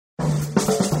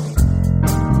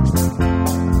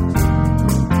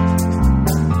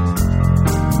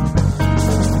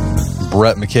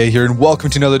Brett McKay here, and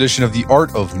welcome to another edition of the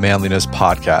Art of Manliness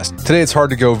podcast. Today, it's hard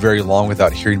to go very long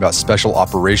without hearing about special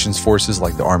operations forces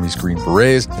like the Army's Green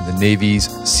Berets and the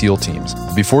Navy's SEAL teams.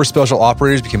 Before special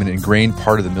operators became an ingrained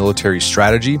part of the military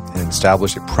strategy and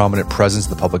established a prominent presence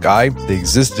in the public eye, they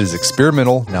existed as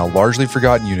experimental, now largely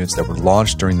forgotten units that were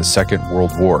launched during the Second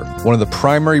World War. One of the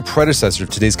primary predecessors of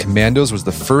today's Commandos was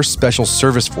the first special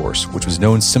service force, which was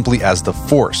known simply as the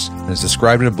Force, and is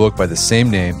described in a book by the same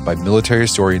name by military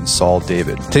historian Saul David.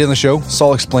 Today on the show,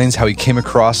 Saul explains how he came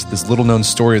across this little-known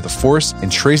story of the Force and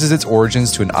traces its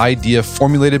origins to an idea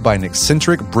formulated by an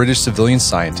eccentric British civilian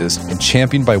scientist and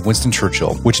championed by Winston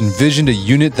Churchill, which envisioned a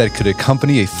unit that could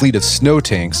accompany a fleet of snow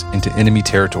tanks into enemy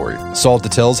territory. Saul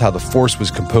details how the Force was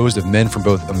composed of men from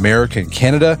both America and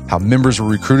Canada, how members were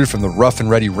recruited from the rough and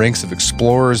ready ranks of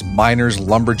explorers, miners,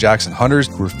 lumberjacks, and hunters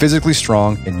who were physically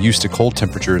strong and used to cold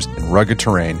temperatures and rugged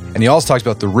terrain. And he also talks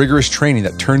about the rigorous training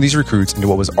that turned these recruits into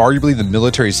what was arguably the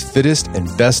military's fittest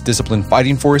and best disciplined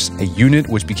fighting force, a unit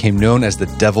which became known as the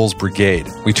Devil's Brigade.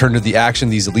 We turn to the action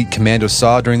these elite commandos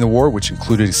saw during the war, which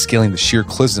included scaling the sheer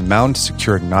cliffs and mountains to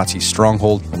secure a Nazi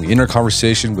stronghold, and we enter a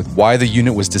conversation with why the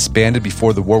unit was disbanded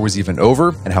before the war was even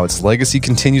over, and how its legacy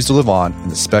continues to live on in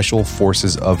the special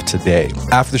forces of today.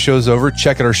 After the show's over,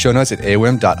 check out our show notes at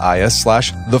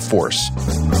aom.is/theforce.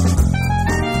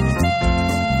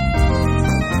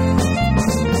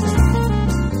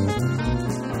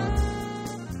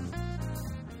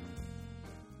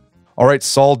 All right,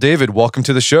 Saul David, welcome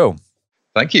to the show.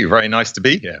 Thank you. Very nice to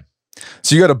be here.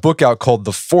 So you got a book out called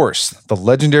The Force, the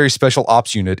legendary special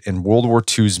ops unit in World War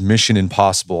II's Mission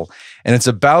Impossible. And it's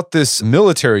about this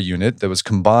military unit that was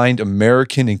combined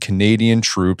American and Canadian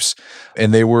troops.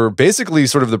 And they were basically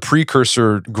sort of the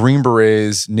precursor Green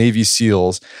Berets, Navy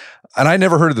SEALs. And I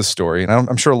never heard of this story. And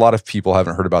I'm sure a lot of people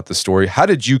haven't heard about this story. How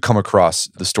did you come across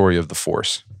the story of The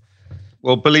Force?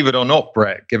 Well, believe it or not,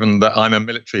 Brett, given that I'm a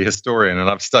military historian and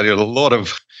I've studied a lot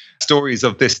of stories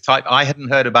of this type, I hadn't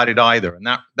heard about it either. And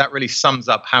that really sums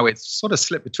up how it's sort of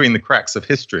slipped between the cracks of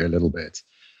history a little bit.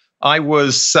 I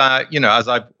was, as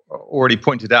I've already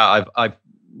pointed out, I've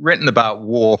written about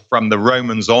war from the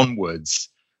Romans onwards.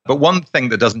 But one thing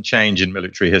that doesn't change in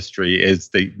military history is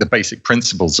the basic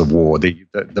principles of war. The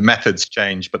methods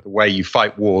change, but the way you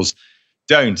fight wars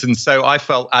don't. And so I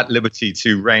felt at liberty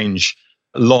to range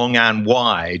long and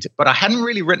wide, but I hadn't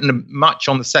really written much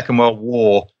on the Second World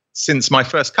War since my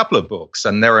first couple of books,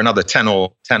 and there are another 10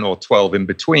 or 12 in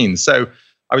between. So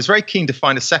I was very keen to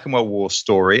find a Second World War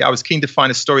story. I was keen to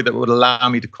find a story that would allow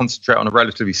me to concentrate on a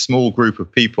relatively small group of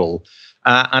people.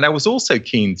 And I was also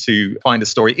keen to find a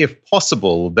story, if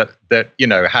possible, that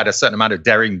had a certain amount of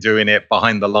daring doing it,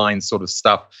 behind the lines sort of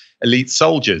stuff, elite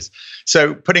soldiers.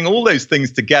 So putting all those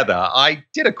things together, I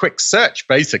did a quick search,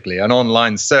 basically, an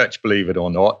online search, believe it or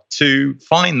not, to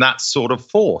find that sort of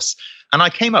force. And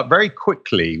I came up very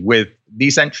quickly with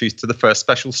these entries to the first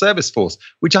Special Service Force,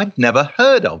 which I'd never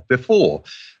heard of before.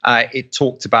 It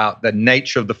talked about the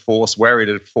nature of the force, where it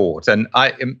had fought. And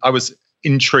I was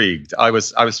intrigued. I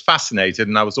was fascinated,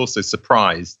 and I was also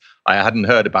surprised I hadn't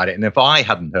heard about it. And if I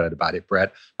hadn't heard about it,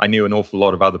 Brett, I knew an awful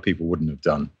lot of other people wouldn't have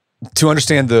done. To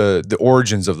understand the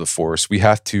origins of the force, we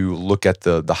have to look at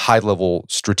the high-level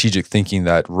strategic thinking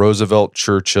that Roosevelt,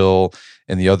 Churchill,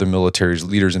 and the other military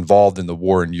leaders involved in the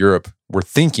war in Europe were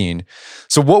thinking.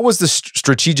 So what was the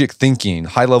strategic thinking,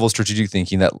 high-level strategic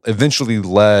thinking, that eventually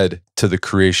led to the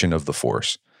creation of the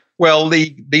force? Well,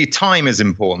 the time is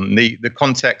important, the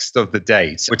context of the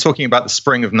date. We're talking about the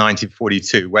spring of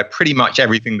 1942, where pretty much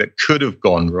everything that could have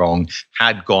gone wrong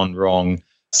had gone wrong,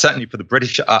 certainly for the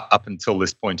British up until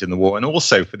this point in the war, and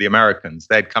also for the Americans.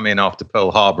 They'd come in after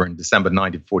Pearl Harbor in December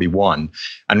 1941,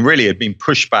 and really had been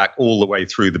pushed back all the way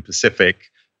through the Pacific.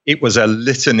 It was a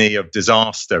litany of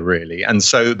disaster, really. And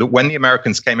so that when the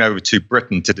Americans came over to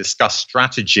Britain to discuss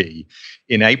strategy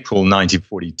in April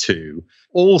 1942,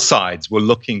 all sides were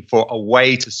looking for a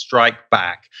way to strike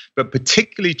back, but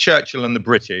particularly Churchill and the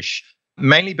British,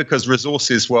 mainly because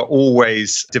resources were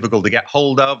always difficult to get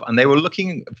hold of, and they were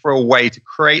looking for a way to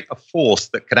create a force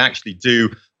that could actually do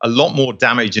a lot more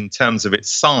damage in terms of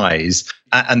its size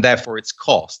and therefore its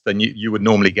cost than you would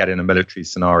normally get in a military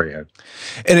scenario.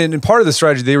 And in part of the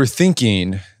strategy, they were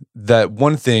thinking that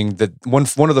one of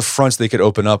the fronts they could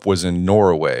open up was in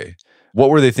Norway. What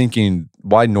were they thinking?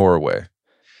 Why Norway?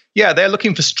 Yeah, they're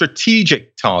looking for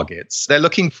strategic targets. They're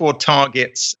looking for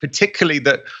targets, particularly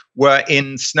that were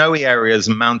in snowy areas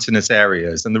and mountainous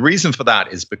areas. And the reason for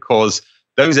that is because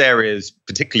those areas,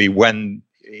 particularly when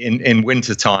in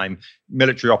wintertime,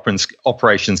 military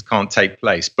operations can't take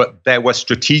place. But there were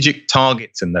strategic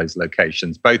targets in those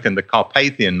locations, both in the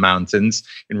Carpathian Mountains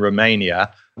in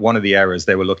Romania, one of the areas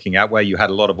they were looking at, where you had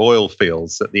a lot of oil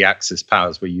fields that the Axis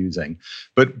powers were using.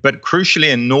 But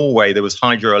crucially in Norway, there was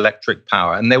hydroelectric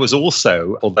power. And there was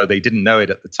also, although they didn't know it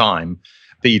at the time,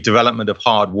 the development of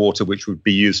hard water, which would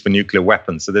be used for nuclear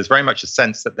weapons. So there's very much a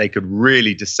sense that they could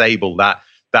really disable that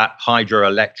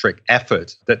hydroelectric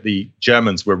effort that the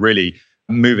Germans were really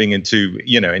moving into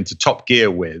top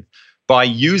gear with, by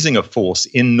using a force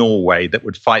in Norway that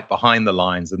would fight behind the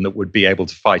lines and that would be able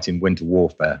to fight in winter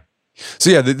warfare. So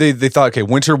yeah, they thought, okay,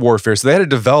 winter warfare. So they had to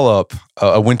develop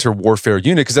a winter warfare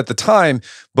unit, because at the time,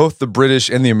 both the British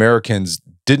and the Americans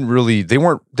they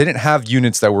didn't have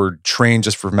units that were trained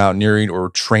just for mountaineering or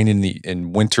trained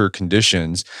in winter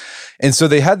conditions. And so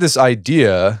they had this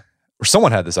idea, or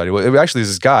someone had this idea. Well, actually,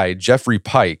 this guy, Geoffrey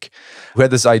Pike, who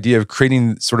had this idea of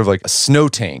creating sort of like a snow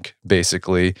tank,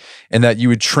 basically, and that you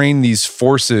would train these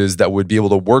forces that would be able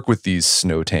to work with these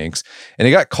snow tanks. And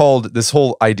this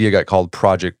whole idea got called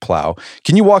Project Plow.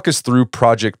 Can you walk us through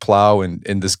Project Plow and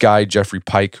this guy, Geoffrey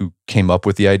Pike, who came up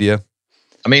with the idea?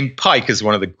 I mean, Pike is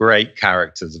one of the great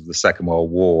characters of the Second World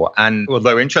War. And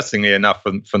although interestingly enough,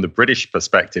 from the British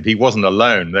perspective, he wasn't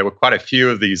alone. There were quite a few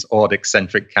of these odd,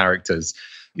 eccentric characters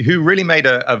who really made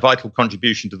a vital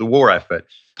contribution to the war effort.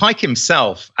 Pike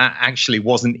himself actually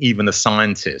wasn't even a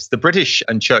scientist. The British,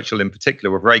 and Churchill in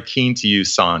particular, were very keen to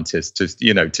use scientists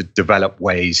to develop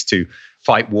ways to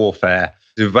fight warfare,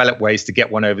 develop ways to get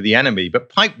one over the enemy. But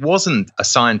Pike wasn't a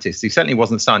scientist. He certainly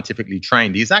wasn't scientifically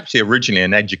trained. He's actually originally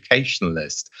an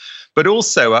educationalist, but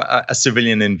also a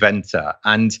civilian inventor.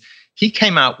 And he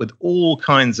came out with all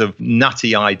kinds of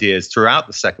nutty ideas throughout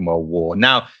the Second World War.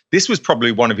 Now, this was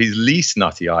probably one of his least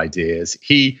nutty ideas.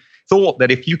 He thought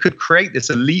that if you could create this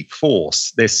elite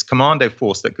force, this commando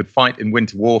force that could fight in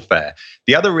winter warfare,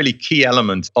 the other really key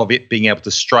element of it being able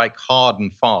to strike hard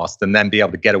and fast and then be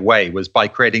able to get away was by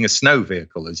creating a snow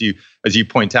vehicle, as you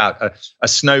point out, a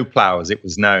snow plow, as it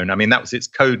was known. I mean, that was its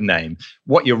code name.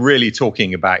 What you're really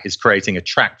talking about is creating a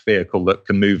tracked vehicle that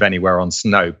can move anywhere on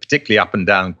snow, particularly up and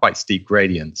down quite steep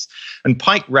gradients. And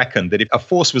Pike reckoned that if a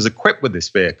force was equipped with this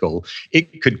vehicle,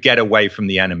 it could get away from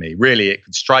the enemy. Really, it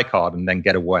could strike hard and then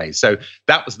get away. So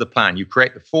that was the plan. You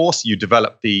create the force, you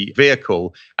develop the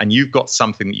vehicle, and you've got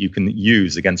something that you can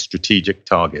use against strategic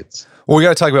targets. Well, we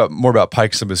got to talk more about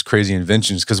Pike, some of his crazy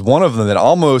inventions, because one of them that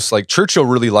almost, like, Churchill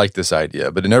really liked this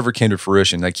idea, but it never came to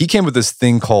fruition. Like, he came with this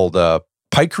thing called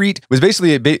Pikecrete. It was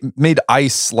basically, it made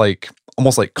ice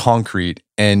almost like concrete,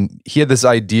 and he had this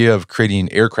idea of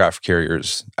creating aircraft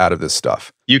carriers out of this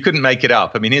stuff. You couldn't make it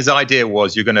up. I mean, his idea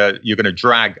was you're gonna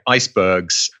drag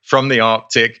icebergs from the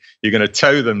Arctic. You're going to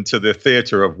tow them to the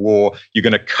theater of war. You're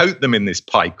going to coat them in this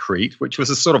pikecrete, which was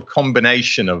a sort of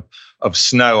combination of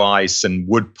snow, ice, and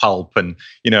wood pulp, and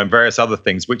various other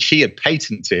things, which he had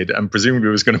patented and presumably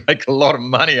was going to make a lot of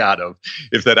money out of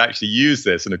if they'd actually used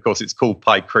this. And of course, it's called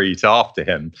pikecrete after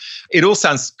him. It all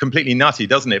sounds completely nutty,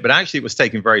 doesn't it? But actually, it was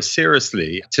taken very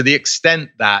seriously, to the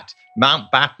extent that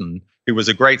Mountbatten, who was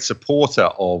a great supporter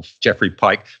of Geoffrey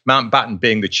Pike, Mountbatten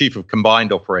being the chief of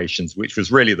combined operations, which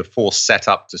was really the force set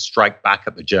up to strike back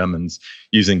at the Germans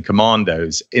using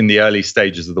commandos in the early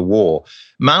stages of the war.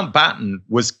 Mountbatten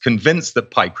was convinced that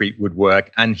pikecrete would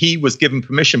work, and he was given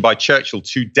permission by Churchill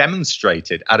to demonstrate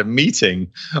it at a meeting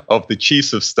of the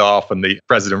chiefs of staff and the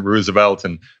President Roosevelt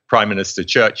and Prime Minister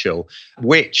Churchill,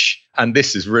 which, and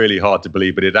this is really hard to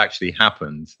believe, but it actually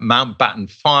happened, Mountbatten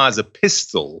fires a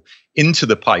pistol into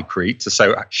the pikecrete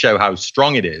to show how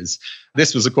strong it is.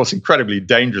 This was, of course, incredibly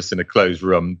dangerous in a closed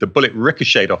room. The bullet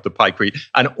ricocheted off the pikecrete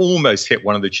and almost hit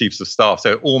one of the chiefs of staff,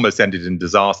 so it almost ended in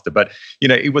disaster. But,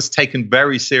 it was taken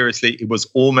very seriously. It was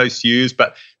almost used,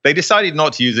 but they decided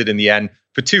not to use it in the end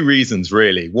for two reasons,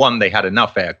 really. One, they had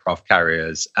enough aircraft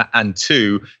carriers, and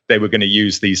two, they were going to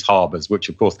use these harbors, which,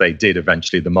 of course, they did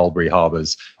eventually, the Mulberry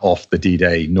harbors off the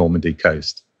D-Day Normandy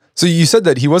coast. So you said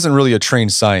that he wasn't really a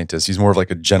trained scientist. He's more of like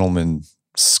a gentleman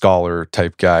scholar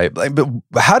type guy. But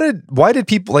why did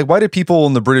people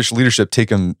in the British leadership take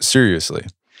him seriously?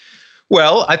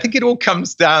 Well, I think it all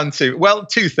comes down to,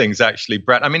 two things actually,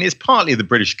 Brett. I mean, it's partly the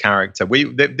British character.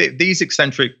 These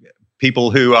eccentric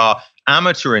people who are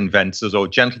amateur inventors or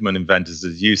gentleman inventors,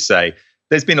 as you say,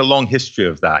 there's been a long history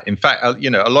of that. In fact,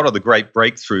 a lot of the great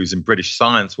breakthroughs in British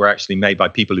science were actually made by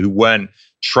people who weren't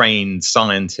trained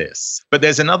scientists. But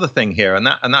there's another thing here, and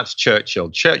that's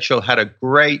Churchill. Churchill had a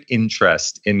great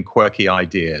interest in quirky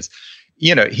ideas.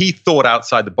 He thought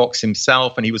outside the box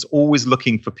himself, and he was always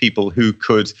looking for people who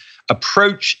could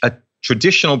approach a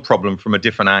traditional problem from a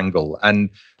different angle. And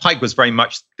Pike was very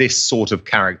much this sort of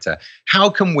character. How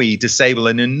can we disable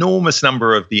an enormous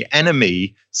number of the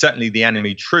enemy, certainly the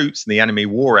enemy troops and the enemy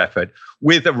war effort,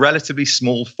 with a relatively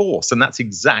small force? And that's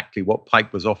exactly what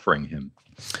Pike was offering him.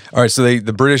 All right, so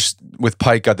the British with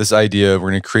Pike got this idea of we're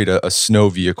going to create a snow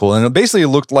vehicle, and it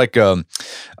looked like a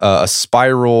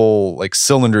spiral, like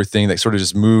cylinder thing that sort of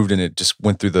just moved, and it just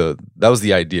went through that was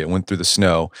the idea, it went through the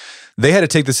snow. They had to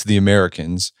take this to the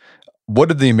Americans. What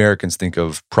did the Americans think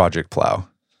of Project Plow?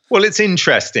 Well, it's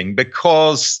interesting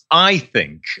because I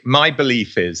think my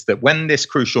belief is that when this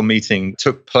crucial meeting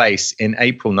took place in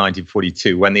April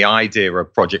 1942, when the idea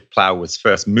of Project Plow was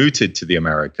first mooted to the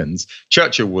Americans,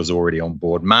 Churchill was already on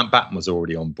board, Mountbatten was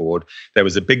already on board. There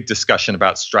was a big discussion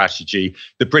about strategy.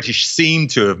 The British seemed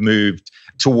to have moved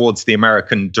towards the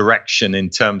American direction in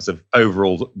terms of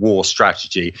overall war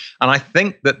strategy. And I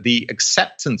think that the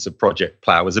acceptance of Project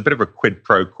Plow was a bit of a quid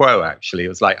pro quo, actually. It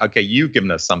was like, okay, you've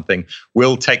given us something,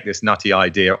 we'll take this nutty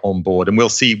idea on board and we'll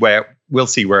see where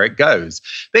it goes.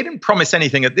 They didn't promise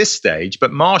anything at this stage,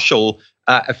 but Marshall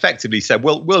effectively said,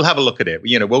 we'll have a look at it.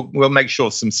 We'll make sure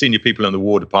some senior people in the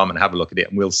War Department have a look at it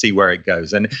and we'll see where it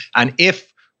goes. And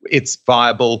if it's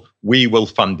viable, we will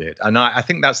fund it. And I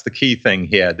think that's the key thing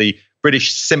here. The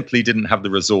British simply didn't have the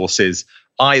resources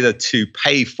either to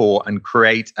pay for and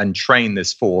create and train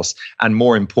this force, and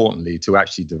more importantly, to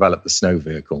actually develop the snow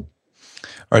vehicle.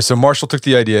 All right, so Marshall took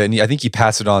the idea, and I think he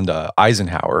passed it on to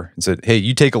Eisenhower and said, hey,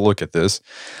 you take a look at this.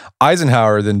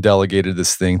 Eisenhower then delegated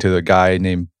this thing to a guy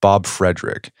named Bob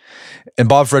Frederick. And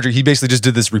Bob Frederick, he basically just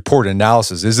did this report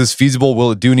analysis. Is this feasible?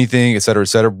 Will it do anything? Et cetera, et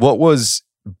cetera. What was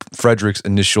Frederick's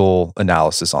initial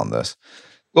analysis on this?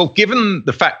 Well, given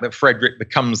the fact that Frederick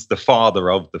becomes the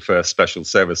father of the first Special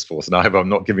Service Force, and I hope I'm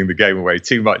not giving the game away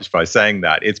too much by saying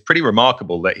that, it's pretty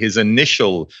remarkable that his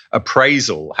initial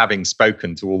appraisal, having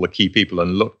spoken to all the key people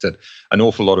and looked at an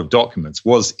awful lot of documents,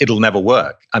 was it'll never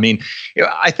work. I mean,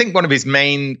 I think one of his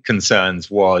main concerns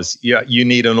was you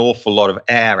need an awful lot of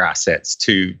air assets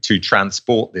to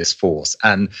transport this force,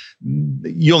 and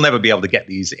you'll never be able to get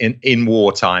these in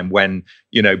wartime when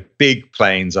big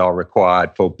planes are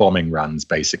required for bombing runs,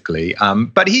 basically.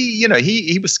 But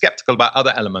he was skeptical about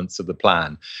other elements of the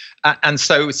plan. And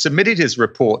so submitted his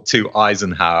report to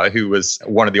Eisenhower, who was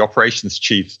one of the operations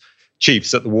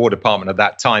chiefs at the War Department at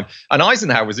that time. And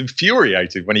Eisenhower was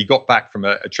infuriated when he got back from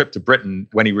a trip to Britain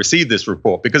when he received this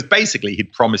report, because basically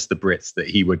he'd promised the Brits that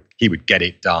he would get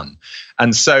it done.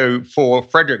 And so for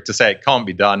Frederick to say it can't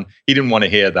be done, he didn't want to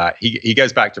hear that. He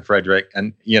goes back to Frederick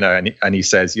and he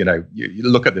says, you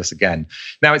look at this again.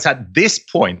 Now it's at this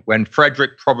point when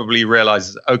Frederick probably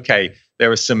realizes, okay,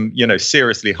 there are some,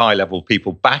 seriously high-level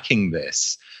people backing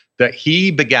this, that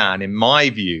he began, in my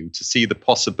view, to see the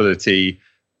possibility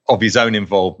of his own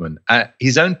involvement,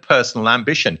 his own personal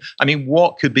ambition. I mean,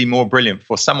 what could be more brilliant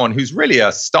for someone who's really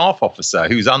a staff officer,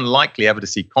 who's unlikely ever to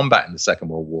see combat in the Second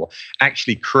World War,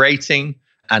 actually creating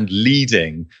and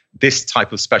leading this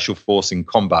type of special force in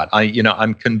combat?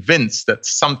 I'm convinced that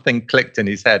something clicked in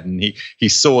his head, and he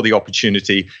saw the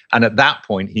opportunity, and at that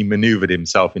point, he maneuvered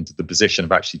himself into the position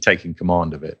of actually taking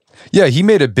command of it. Yeah, he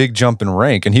made a big jump in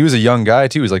rank, and he was a young guy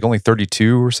too. He was like only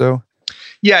 32 or so.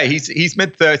 Yeah, he's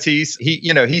mid-30s.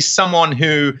 He's someone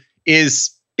who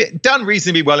is done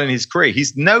reasonably well in his career.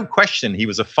 He's no question he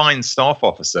was a fine staff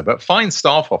officer, but fine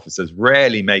staff officers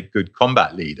rarely make good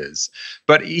combat leaders.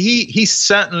 But he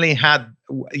certainly had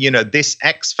this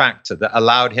X factor that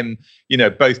allowed him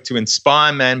both to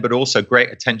inspire men, but also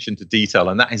great attention to detail.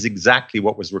 And that is exactly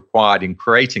what was required in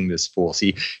creating this force.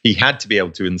 He had to be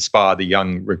able to inspire the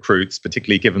young recruits,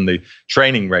 particularly given the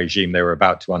training regime they were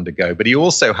about to undergo. But he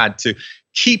also had to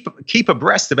keep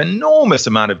abreast of enormous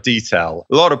amount of detail,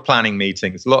 a lot of planning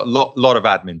meetings, a lot of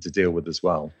admin to deal with as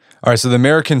well. All right, so the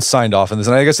Americans signed off on this.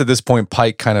 And I guess at this point,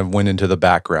 Pike kind of went into the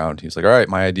background. He was like, all right,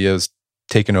 my idea is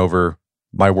taken over.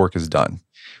 My work is done.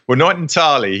 Well, not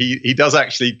entirely. He does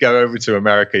actually go over to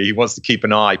America. He wants to keep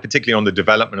an eye, particularly on the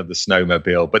development of the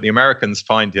snowmobile. But the Americans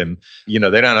find him, they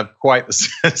don't have quite the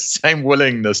same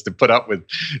willingness to put up with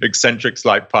eccentrics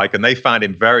like Pike. And they found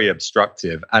him very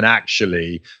obstructive. And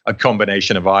actually, a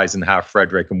combination of Eisenhower,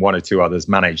 Frederick, and one or two others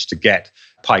managed to get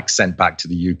Pike sent back to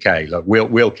the UK. Look,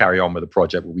 we'll carry on with the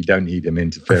project, but we don't need him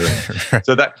interfering.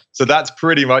 So that's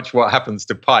pretty much what happens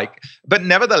to Pike. But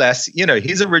nevertheless,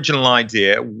 his original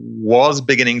idea was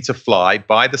beginning to fly.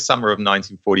 By the summer of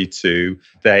 1942,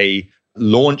 they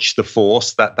launch the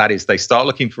force. That is, they start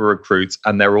looking for recruits,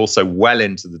 and they're also well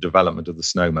into the development of the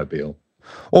snowmobile.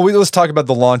 Well, let's talk about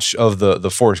the launch of the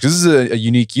force, because this is a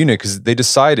unique unit, because they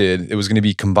decided it was going to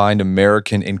be combined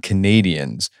American and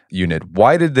Canadians unit.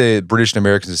 Why did the British and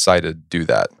Americans decide to do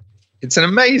that? It's an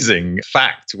amazing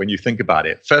fact when you think about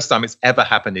it. First time it's ever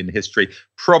happened in history.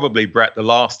 Probably, Brett, the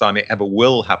last time it ever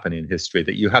will happen in history,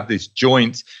 that you have this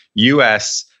joint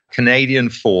US-Canadian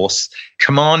force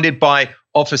commanded by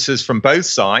officers from both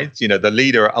sides. You know, the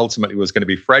leader ultimately was going to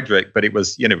be Frederick, but it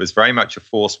was very much a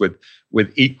force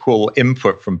with equal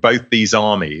input from both these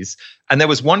armies. And there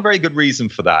was one very good reason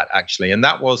for that, actually, and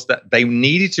that was that they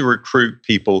needed to recruit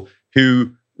people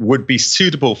who would be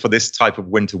suitable for this type of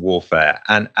winter warfare.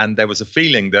 And there was a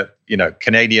feeling that,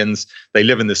 Canadians, they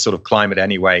live in this sort of climate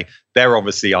anyway. They're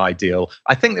obviously ideal.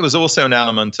 I think there was also an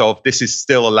element of this is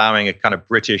still allowing a kind of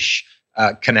British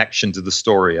connection to the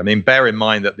story. I mean, bear in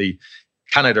mind that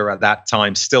Canada at that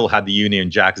time still had the Union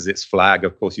Jack as its flag.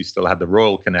 Of course, you still had the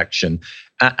royal connection.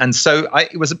 And so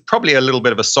it was probably a little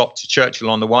bit of a sop to Churchill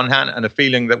on the one hand, and a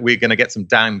feeling that we're going to get some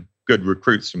damn good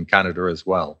recruits from Canada as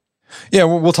well. Yeah,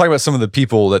 we'll talk about some of the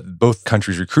people that both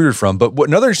countries recruited from. But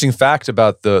another interesting fact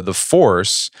about the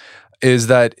force is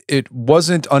that it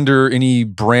wasn't under any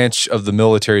branch of the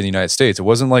military in the United States. It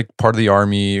wasn't like part of the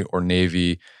Army or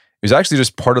Navy. It was actually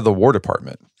just part of the War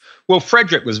Department. Well,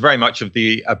 Frederick was very much of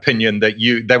the opinion that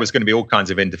there was going to be all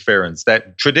kinds of interference.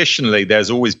 That traditionally, there's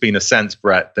always been a sense,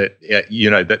 Brett, that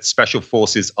that special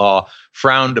forces are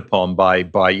frowned upon by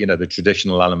the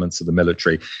traditional elements of the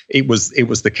military. It was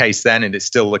the case then, and it's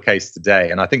still the case today.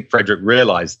 And I think Frederick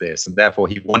realized this, and therefore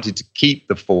he wanted to keep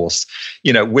the force,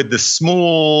 with the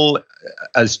small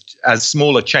as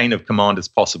small a chain of command as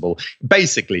possible.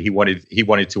 Basically, he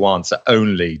wanted to answer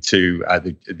only to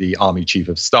the Army Chief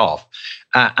of Staff.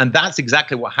 And that's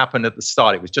exactly what happened at the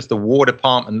start. It was just a War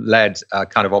Department-led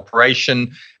kind of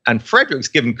operation. And Frederick's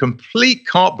given complete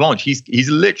carte blanche. He's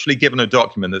literally given a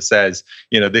document that says,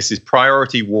 this is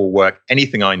priority war work.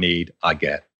 Anything I need, I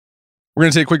get. We're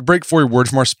going to take a quick break for a word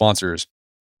from our sponsors.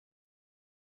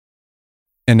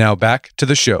 And now back to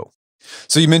the show.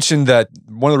 So you mentioned that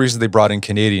one of the reasons they brought in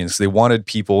Canadians, they wanted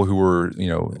people who were,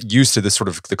 used to this sort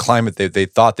of the climate they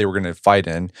thought they were going to fight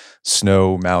in,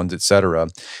 snow, mountains, etc.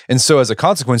 And so as a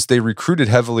consequence, they recruited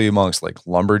heavily amongst like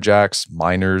lumberjacks,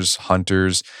 miners,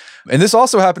 hunters. And this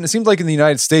also happened, it seemed like in the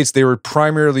United States, they were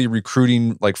primarily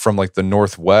recruiting like from like the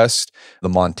Northwest, the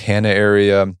Montana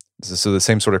area, so the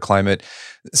same sort of climate.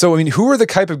 So, I mean, who are the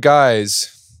type of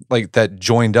guys like that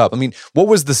joined up? I mean, what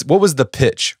was the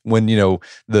pitch when,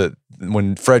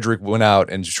 when Frederick went out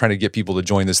and was trying to get people to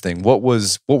join this thing? What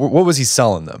was he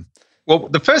selling them? Well,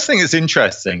 the first thing that's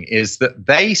interesting is that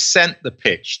they sent the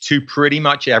pitch to pretty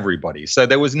much everybody. So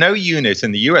there was no unit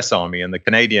in the US Army and the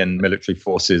Canadian military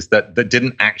forces that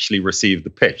didn't actually receive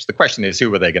the pitch. The question is, who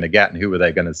were they going to get and who were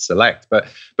they going to select? But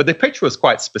the pitch was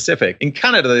quite specific. In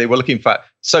Canada, they were looking for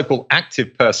so-called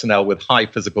active personnel with high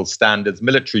physical standards,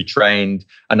 military trained,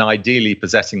 and ideally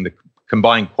possessing the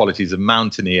combined qualities of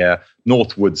mountaineer,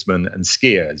 northwoodsman, and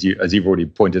skier, as you've already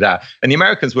pointed out. And the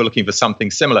Americans were looking for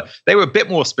something similar. They were a bit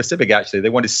more specific, actually. They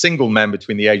wanted single men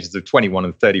between the ages of 21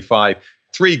 and 35,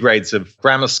 3 grades of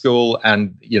grammar school,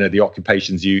 and the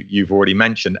occupations you've already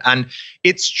mentioned. And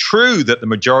it's true that the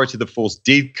majority of the force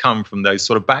did come from those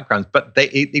sort of backgrounds, but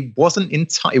it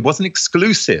wasn't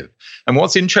exclusive. And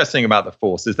what's interesting about the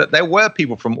force is that there were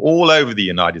people from all over the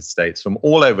United States, from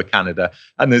all over Canada,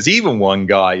 and there's even one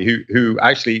guy who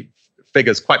actually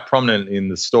figures quite prominently in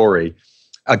the story,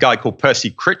 a guy called Percy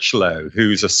Critchlow,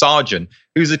 who's a sergeant,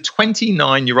 who's a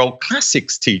 29-year-old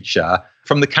classics teacher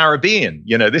from the Caribbean.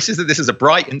 This is a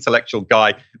bright intellectual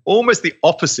guy, almost the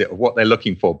opposite of what they're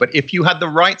looking for. But if you had the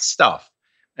right stuff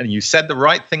and you said the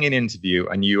right thing in interview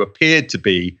and you appeared to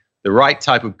be the right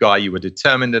type of guy, you were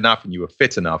determined enough and you were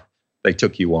fit enough, they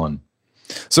took you on.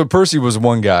 So Percy was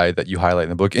one guy that you highlight in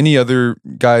the book. Any other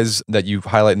guys that you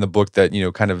highlight in the book that,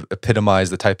 kind of epitomize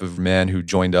the type of man who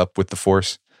joined up with the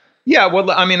force? Yeah, well,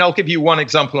 I mean, I'll give you one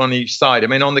example on each side. I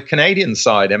mean, on the Canadian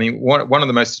side, I mean, one of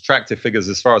the most attractive figures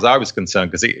as far as I was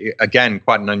concerned, because again,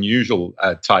 quite an unusual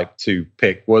type to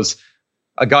pick, was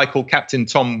a guy called Captain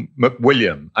Tom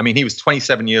McWilliam. I mean, he was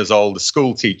 27 years old, a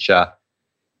school teacher.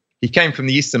 He came from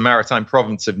the Eastern Maritime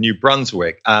province of New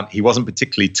Brunswick. He wasn't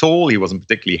particularly tall. He wasn't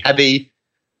particularly heavy.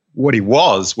 What he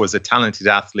was a talented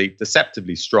athlete,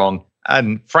 deceptively strong,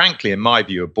 and frankly, in my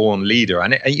view, a born leader.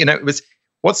 And it was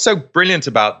what's so brilliant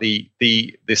about the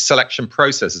selection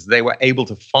process is they were able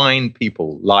to find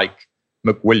people like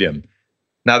McWilliam.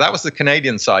 Now that was the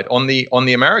Canadian side. On the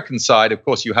American side, of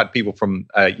course, you had people from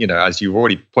as you've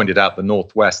already pointed out, the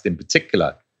Northwest in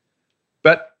particular.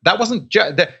 But that wasn't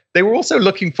they were also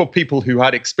looking for people who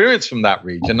had experience from that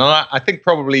region. And I think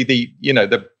probably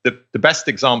the best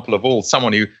example of all,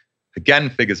 someone who again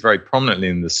figures very prominently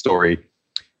in the story,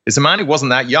 is a man who wasn't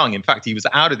that young. In fact, he was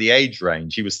out of the age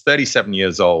range. He was 37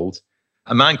 years old.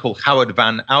 a man called Howard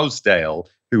Van Ousdale,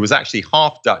 who was actually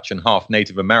half Dutch and half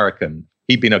Native American.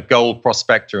 He'd been a gold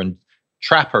prospector and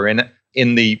trapper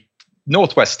in the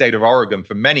northwest state of Oregon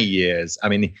for many years. I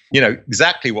mean,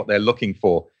 exactly what they're looking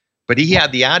for. But he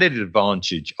had the added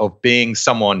advantage of being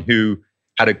someone who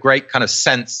had a great kind of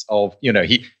sense of,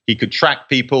 he could track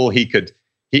people.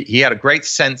 He had a great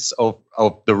sense of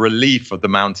the relief of the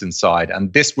mountainside.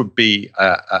 And this would be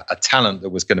a talent that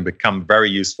was going to become very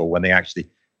useful when they actually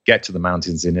get to the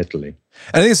mountains in Italy.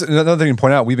 And I think it's another thing to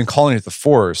point out, we've been calling it the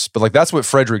force, but like that's what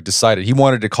Frederick decided. He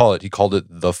wanted to call it, he called it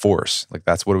the force. Like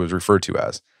that's what it was referred to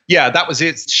as. Yeah, that was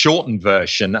its shortened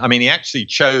version. I mean, he actually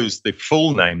chose the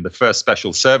full name, the First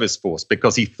Special Service Force,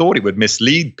 because he thought it would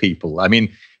mislead people. I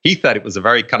mean, he thought it was a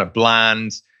very kind of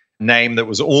bland name that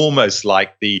was almost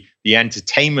like the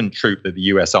entertainment troupe that the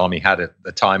US Army had at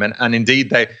the time. And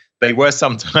indeed, they were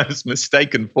sometimes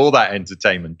mistaken for that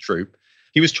entertainment troupe.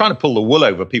 He was trying to pull the wool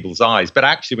over people's eyes. But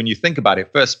actually, when you think about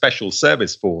it, First Special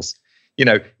Service Force,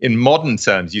 in modern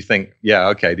terms, you think, yeah,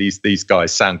 okay, these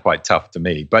guys sound quite tough to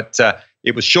me. But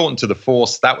it was shortened to the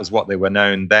Force. That was what they were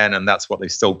known then, and that's what they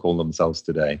still call themselves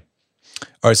today.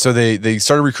 All right, so they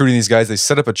started recruiting these guys. They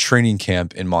set up a training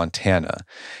camp in Montana.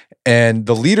 And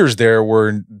the leaders there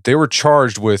were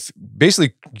charged with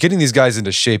basically getting these guys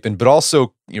into shape, but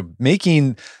also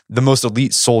making the most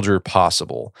elite soldier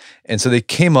possible. And so they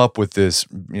came up with this,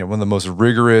 one of the most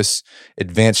rigorous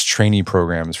advanced training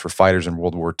programs for fighters in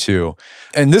World War II.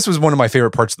 And this was one of my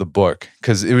favorite parts of the book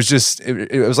because it was just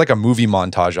it was like a movie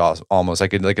montage almost. I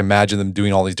could imagine them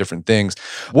doing all these different things.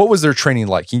 What was their training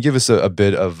like? Can you give us a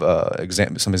bit of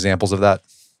some examples of that?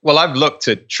 Well, I've looked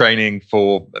at training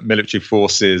for military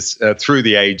forces through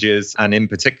the ages, and in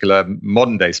particular,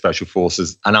 modern day special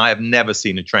forces. And I have never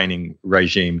seen a training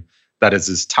regime that is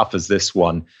as tough as this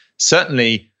one.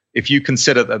 Certainly, if you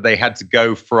consider that they had to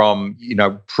go from,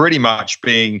 pretty much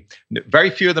being,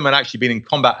 very few of them had actually been in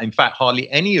combat. In fact, hardly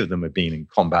any of them had been in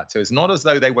combat. So it's not as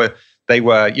though they were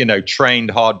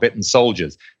trained, hard-bitten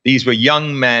soldiers. These were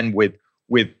young men with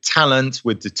talent,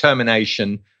 with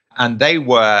determination, and they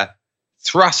were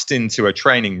thrust into a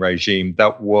training regime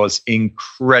that was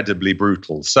incredibly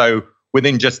brutal. So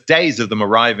within just days of them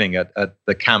arriving at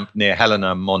the camp near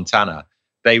Helena, Montana,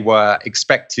 they were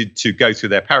expected to go through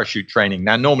their parachute training.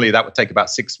 Now, normally that would take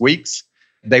about 6 weeks.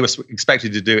 They were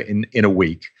expected to do it in a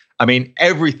week. I mean,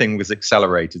 everything was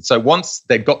accelerated. So once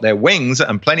they got their wings,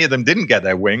 and plenty of them didn't get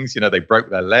their wings, they broke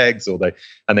their legs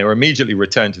and they were immediately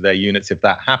returned to their units if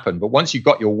that happened. But once you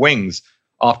got your wings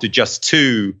after just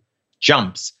 2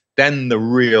 jumps, then the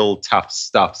real tough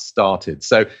stuff started.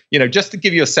 So, just to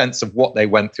give you a sense of what they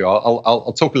went through,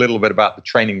 I'll talk a little bit about the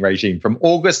training regime. From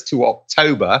August to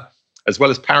October, as well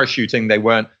as parachuting,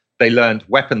 they learned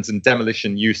weapons and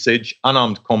demolition usage,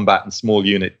 unarmed combat and small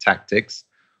unit tactics.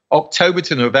 October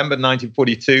to November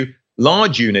 1942,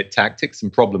 large unit tactics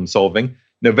and problem solving.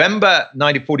 November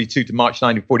 1942 to March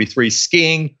 1943,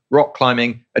 skiing, rock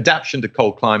climbing, adaptation to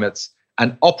cold climates,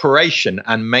 and operation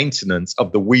and maintenance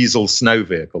of the Weasel snow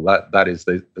vehicle. That is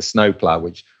the snowplow,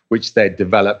 which they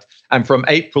developed. And from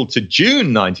April to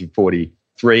June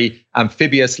 1943,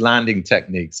 amphibious landing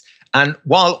techniques. And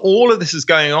while all of this is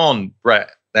going on, Brett,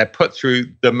 they're put through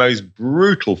the most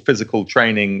brutal physical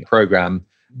training program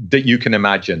that you can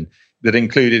imagine, that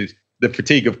included the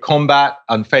fatigue of combat,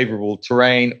 unfavorable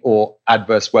terrain, or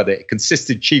adverse weather. It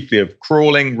consisted chiefly of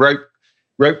crawling, rope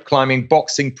climbing,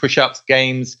 boxing, push-ups,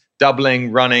 games,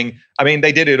 doubling, running. I mean,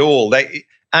 they did it all.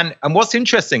 And what's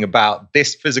interesting about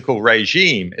this physical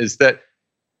regime is that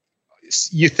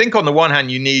you think on the one hand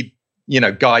you need,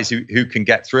 guys who can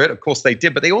get through it. Of course they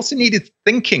did, but they also needed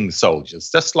thinking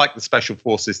soldiers, just like the special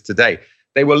forces today.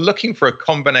 They were looking for a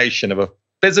combination of a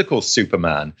physical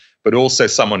Superman, but also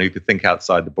someone who could think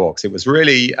outside the box. It was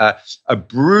really a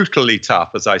brutally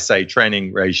tough, as I say,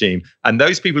 training regime. And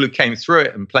those people who came through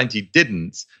it, and plenty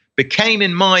didn't, became,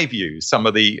 in my view, some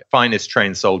of the finest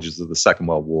trained soldiers of the Second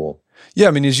World War. Yeah,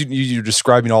 I mean, as you're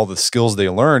describing all the skills they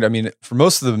learned, I mean, for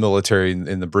most of the military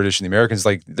in the British and the Americans,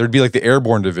 like there'd be like the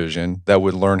airborne division that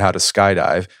would learn how to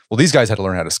skydive. Well, these guys had to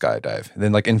learn how to skydive. And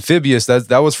then like amphibious, that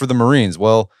was for the Marines.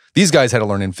 Well, these guys had to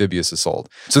learn amphibious assault.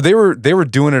 So they were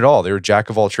doing it all. They were jack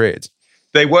of all trades.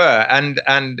 They were, and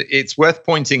it's worth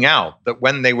pointing out that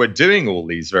when they were doing all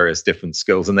these various different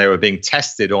skills and they were being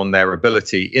tested on their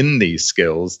ability in these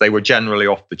skills, they were generally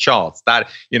off the charts. That,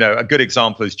 a good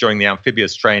example is during the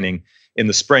amphibious training in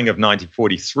the spring of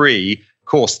 1943. Of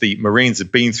course, the Marines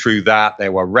had been through that.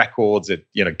 There were records at,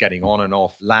 getting on and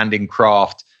off landing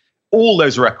craft. All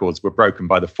those records were broken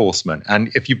by the forcemen.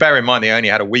 And if you bear in mind, they only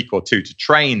had a week or two to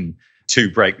train to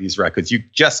break these records. You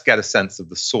just get a sense of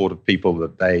the sort of people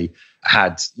that they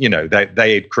had,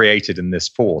 they had created in this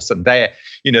force, and their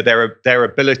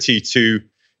ability to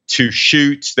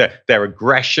shoot, their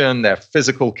aggression, their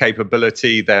physical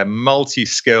capability, their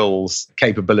multi-skills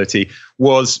capability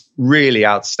was really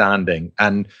outstanding.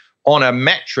 And on a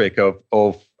metric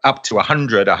of up to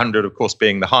 100 of course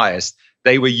being the highest,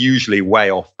 they were usually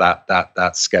way off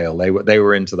that scale. They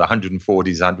were into the 140s,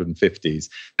 150s.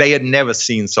 They had never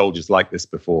seen soldiers like this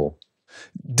before.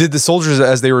 Did the soldiers,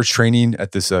 as they were training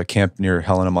at this camp near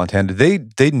Helena, Montana,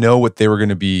 did they know what they were going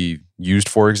to be used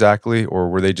for exactly? Or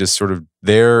were they just sort of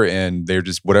there and they're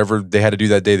just whatever they had to do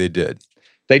that day, they did?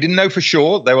 They didn't know for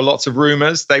sure. There were lots of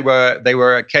rumors. They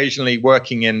were occasionally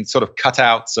working in sort of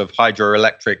cutouts of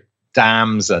hydroelectric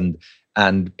dams and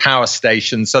power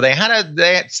stations. So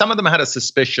some of them had a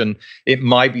suspicion it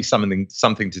might be something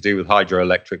to do with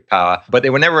hydroelectric power, but they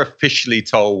were never officially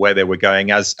told where they were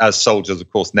going, as soldiers, of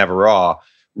course, never are,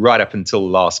 right up until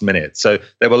the last minute. So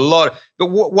there were but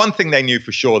one thing they knew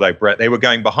for sure, though, Brett, they were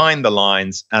going behind the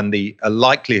lines, and the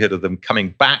likelihood of them coming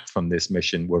back from this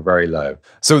mission were very low.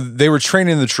 So they were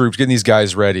training the troops, getting these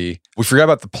guys ready. We forgot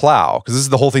about the plow, because this is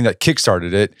the whole thing that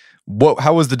kickstarted it.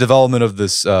 How was the development of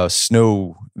this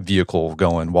snow vehicle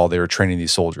going while they were training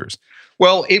these soldiers?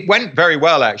 Well, it went very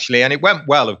well, actually. And it went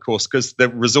well, of course, because the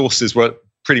resources were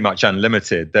pretty much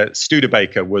unlimited. That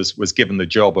Studebaker was given the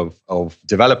job of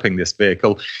developing this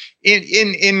vehicle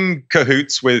in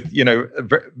cahoots with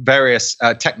various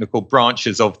technical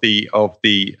branches of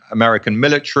the American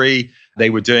military. They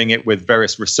were doing it with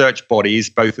various research bodies,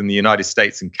 both in the United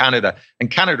States and Canada. And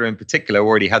Canada in particular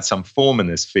already had some form in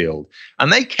this field.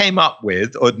 And they came up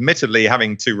with, admittedly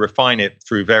having to refine it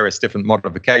through various different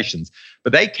modifications,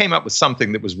 but they came up with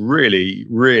something that was really,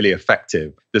 really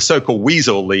effective. The so-called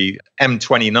Weasel, the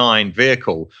M29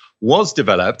 vehicle, was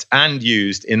developed and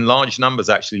used in large numbers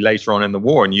actually later on in the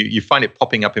war. And you find it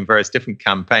popping up in various different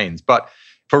campaigns. But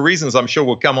for reasons I'm sure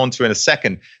we'll come on to in a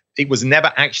second, it was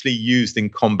never actually used in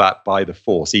combat by the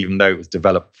force, even though it was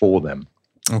developed for them.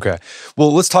 Okay.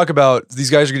 Well, let's talk about these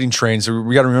guys are getting trained. So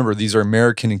we got to remember these are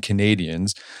American and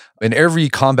Canadians, and every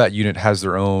combat unit has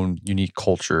their own unique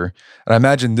culture. And I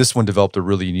imagine this one developed a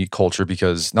really unique culture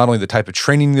because not only the type of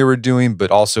training they were doing,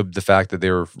 but also the fact that they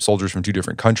were soldiers from two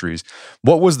different countries.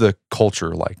 What was the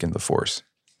culture like in the force?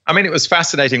 I mean, it was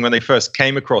fascinating when they first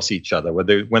came across each other.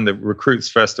 When the recruits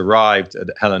first arrived at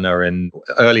Helena in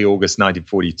early August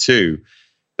 1942,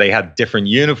 they had different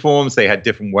uniforms, they had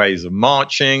different ways of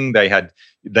marching, they had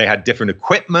different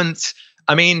equipment.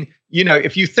 I mean,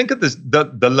 if you think of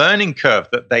the learning curve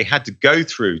that they had to go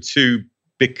through to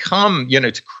become,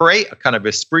 to create a kind of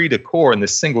esprit de corps in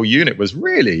this single unit was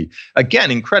really, again,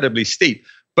 incredibly steep.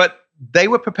 But they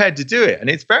were prepared to do it, and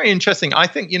it's very interesting. I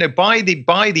think by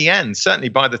the end, certainly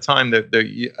by the time that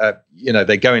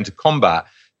they go into combat,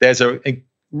 there's a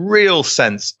real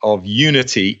sense of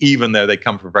unity, even though they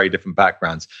come from very different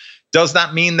backgrounds. Does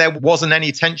that mean there wasn't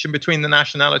any tension between the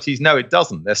nationalities? No, it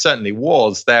doesn't. There certainly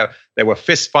was. There were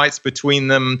fistfights between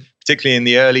them, particularly in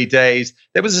the early days.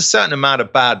 There was a certain amount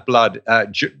of bad blood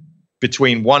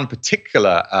between one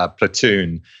particular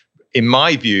platoon. In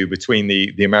my view, between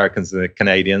the Americans and the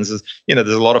Canadians, there's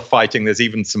a lot of fighting. There's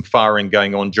even some firing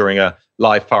going on during a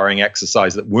live firing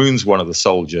exercise that wounds one of the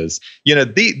soldiers.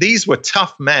 These were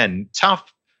tough men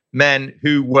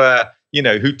who were,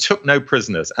 who took no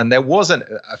prisoners. And there wasn't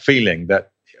a feeling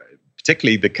that,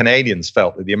 particularly the Canadians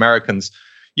felt that the Americans,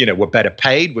 were better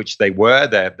paid, which they were.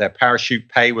 Their parachute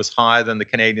pay was higher than the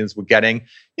Canadians were getting,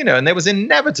 and there was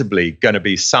inevitably going to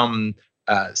be some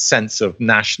sense of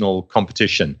national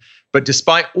competition. But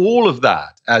despite all of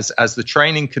that, as the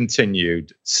training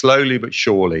continued, slowly but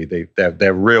surely,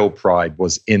 their real pride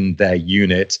was in their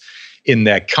unit, in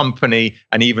their company,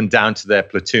 and even down to their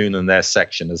platoon and their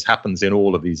section, as happens in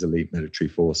all of these elite military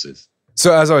forces.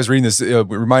 So as I was reading this, it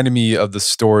reminded me of the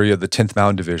story of the 10th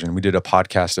Mountain Division. We did a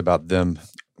podcast about them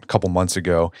a couple months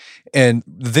ago. And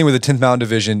the thing with the 10th Mountain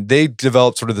Division, they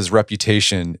developed sort of this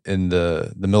reputation in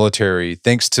the military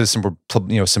thanks to some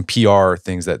PR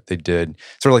things that they did.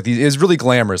 Sort of like it was really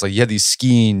glamorous. Like you had these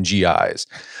skiing GIs.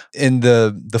 And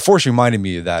the force reminded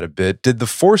me of that a bit. Did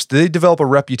they develop a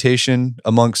reputation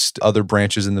amongst other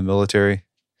branches in the military?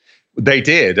 They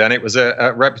did. And it was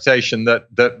a reputation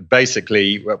that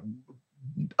basically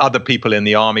other people in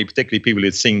the army, particularly people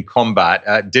who'd seen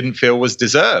combat, didn't feel was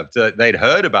deserved. They'd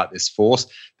heard about this force.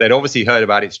 They'd obviously heard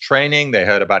about its training. They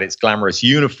heard about its glamorous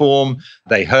uniform.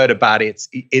 They heard about its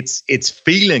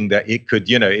feeling that it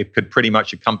could pretty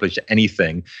much accomplish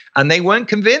anything. And they weren't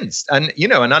convinced. And,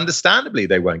 and understandably,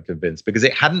 they weren't convinced because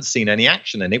it hadn't seen any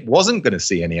action and it wasn't going to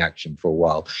see any action for a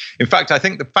while. In fact, I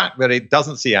think the fact that it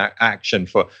doesn't see action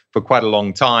for quite a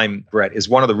long time, Brett, is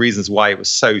one of the reasons why it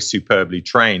was so superbly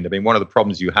trained. I mean, one of the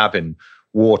problems you have in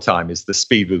wartime is the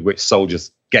speed with which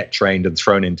soldiers get trained and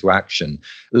thrown into action.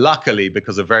 Luckily,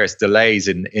 because of various delays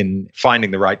in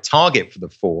finding the right target for the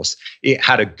force, it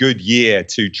had a good year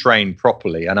to train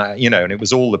properly. And and it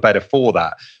was all the better for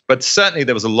that. But certainly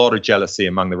there was a lot of jealousy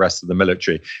among the rest of the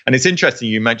military. And it's interesting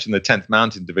you mentioned the 10th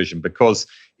Mountain Division, because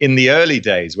in the early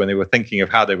days when they were thinking of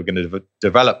how they were going to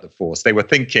develop the force, they were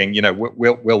thinking,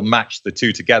 we'll match the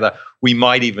two together. We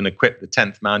might even equip the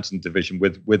 10th Mountain Division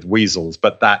with weasels,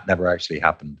 but that never actually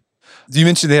happened. You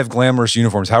mentioned they have glamorous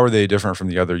uniforms. How are they different from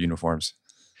the other uniforms?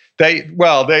 They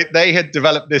had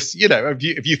developed this,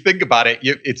 if you think about it,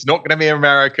 it's not going to be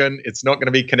American, it's not going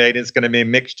to be Canadian, it's going to be a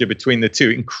mixture between the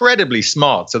two. Incredibly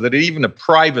smart, so that even a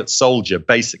private soldier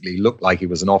basically looked like he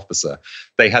was an officer.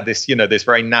 They had this, this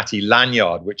very natty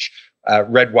lanyard, which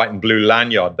red, white, and blue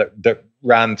lanyard that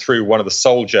ran through one of the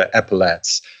soldier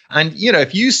epaulets. And,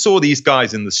 if you saw these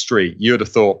guys in the street, you would have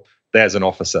thought, there's an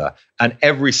officer. And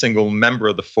every single member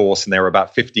of the force, and there were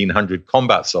about 1,500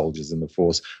 combat soldiers in the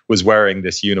force, was wearing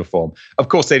this uniform. Of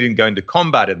course, they didn't go into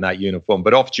combat in that uniform,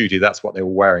 but off duty, that's what they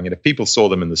were wearing. And if people saw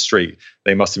them in the street,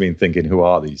 they must have been thinking, who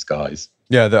are these guys?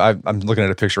 Yeah, I'm looking at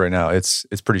a picture right now. It's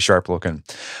pretty sharp looking.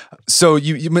 So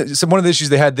so one of the issues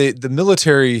they had, the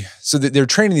military, so they're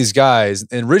training these guys,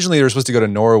 and originally they were supposed to go to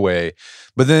Norway,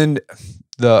 but then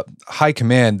the high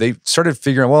command, they started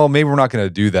figuring, well, maybe we're not going to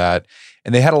do that.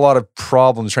 And they had a lot of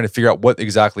problems trying to figure out what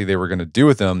exactly they were going to do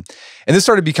with them. And this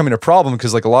started becoming a problem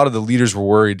because a lot of the leaders were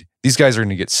worried these guys are going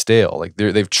to get stale.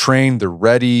 They've trained, they're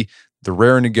ready, they're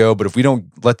raring to go. But if we don't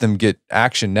let them get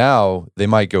action now, they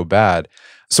might go bad.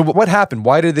 So what happened?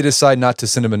 Why did they decide not to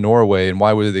send them to Norway? And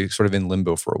why were they sort of in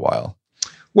limbo for a while?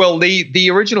 Well, the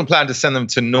original plan to send them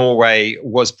to Norway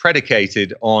was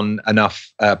predicated on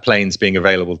enough planes being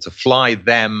available to fly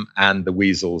them and the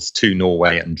weasels to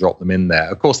Norway and drop them in there.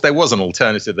 Of course, there was an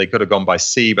alternative. They could have gone by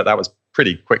sea, but that was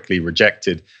pretty quickly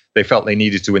rejected. They felt they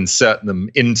needed to insert them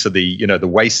into the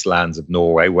wastelands of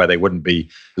Norway where they wouldn't be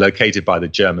located by the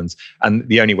Germans. And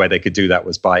the only way they could do that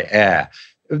was by air.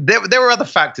 There were other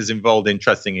factors involved,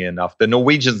 interestingly enough. The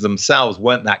Norwegians themselves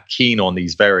weren't that keen on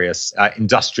these various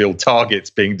industrial targets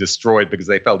being destroyed because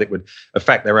they felt it would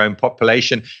affect their own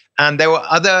population. And there were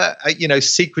other,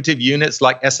 secretive units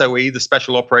like SOE, the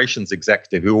Special Operations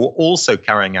Executive, who were also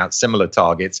carrying out similar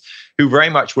targets, who very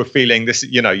much were feeling this,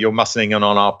 you're muscling in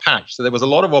on our patch. So there was a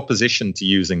lot of opposition to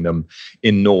using them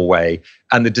in Norway.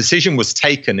 And the decision was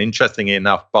taken, interestingly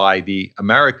enough, by the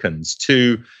Americans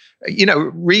to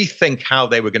rethink how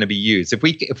they were going to be used. If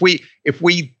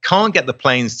we can't get the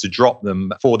planes to drop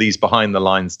them for these behind the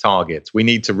lines targets, we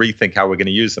need to rethink how we're going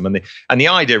to use them. And the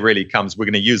idea really comes, we're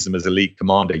going to use them as elite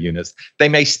commando units. They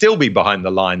may still be behind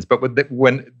the lines, but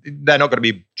when they're not going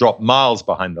to be dropped miles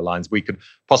behind the lines, we could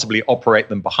possibly operate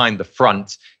them behind the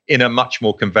front in a much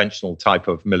more conventional type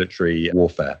of military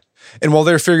warfare. And while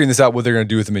they're figuring this out, what they're going to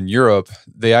do with them in Europe,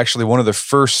 one of the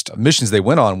first missions they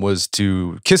went on was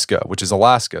to Kiska, which is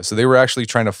Alaska. So they were actually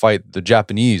trying to fight the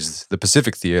Japanese, the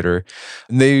Pacific Theater.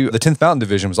 And the 10th Mountain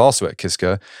Division was also at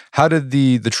Kiska. How did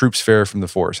the troops fare from the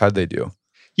force? How did they do?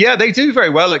 Yeah, they do very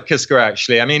well at Kiska,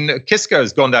 actually. I mean, Kiska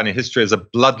has gone down in history as a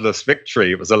bloodless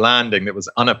victory. It was a landing that was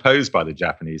unopposed by the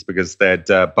Japanese because they'd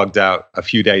bugged out a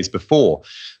few days before.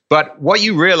 But what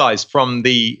you realize from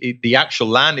the actual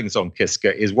landings on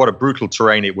Kiska is what a brutal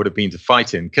terrain it would have been to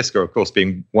fight in. Kiska, of course,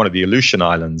 being one of the Aleutian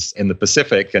Islands in the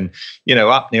Pacific, and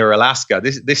up near Alaska,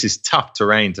 this is tough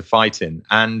terrain to fight in,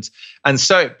 and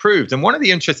so it proved. And one of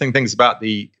the interesting things about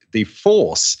the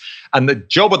force, and the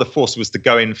job of the force was to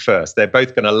go in first. They're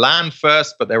both going to land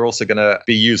first, but they're also going to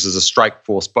be used as a strike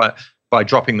force by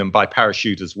dropping them by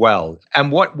parachute as well.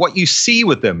 And what you see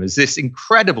with them is this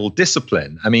incredible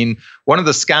discipline. I mean, one of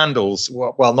the scandals,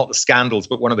 well, not the scandals,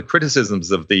 but one of the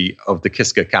criticisms of the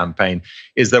Kiska campaign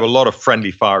is there were a lot of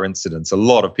friendly fire incidents, a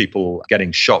lot of people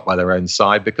getting shot by their own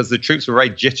side because the troops were very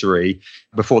jittery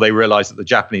before they realized that the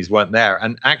Japanese weren't there.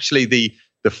 And actually the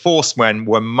the force men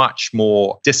were much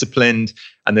more disciplined,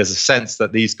 and there's a sense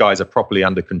that these guys are properly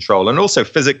under control. And also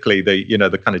physically,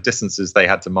 the kind of distances they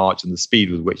had to march and the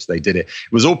speed with which they did it,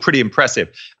 it was all pretty impressive.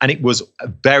 And it was a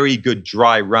very good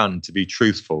dry run, to be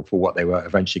truthful, for what they were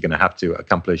eventually going to have to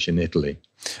accomplish in Italy.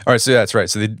 All right, so that's right.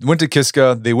 So they went to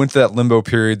Kiska, they went to that limbo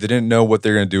period, they didn't know what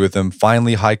they were going to do with them.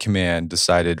 Finally, High Command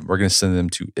decided we're going to send them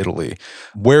to Italy.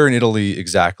 Where in Italy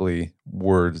exactly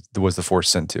was the force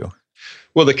sent to?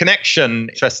 Well, the connection,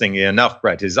 interestingly enough,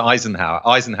 Brett, is Eisenhower.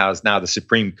 Eisenhower is now the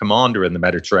supreme commander in the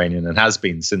Mediterranean and has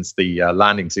been since the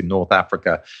landings in North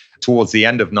Africa towards the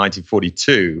end of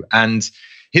 1942. And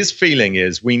his feeling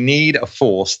is we need a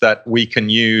force that we can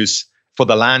use for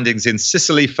the landings in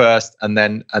Sicily first, and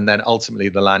then ultimately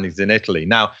the landings in Italy.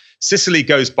 Now, Sicily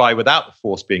goes by without the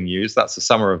force being used. That's the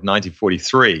summer of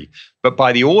 1943. But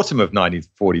by the autumn of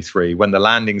 1943, when the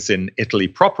landings in Italy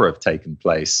proper have taken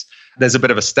place, there's a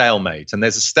bit of a stalemate. And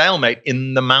there's a stalemate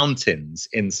in the mountains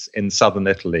in southern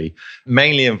Italy,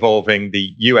 mainly involving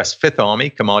the US Fifth Army,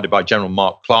 commanded by General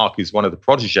Mark Clark, who's one of the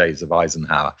proteges of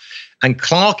Eisenhower. And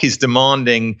Clark is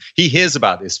demanding, he hears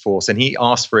about this force and he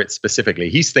asks for it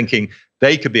specifically. He's thinking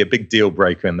they could be a big deal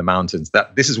breaker in the mountains,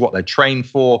 that this is what they're trained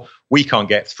for. We can't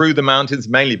get through the mountains,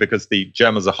 mainly because the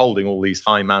Germans are holding all these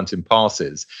high mountain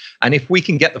passes. And if we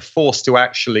can get the force to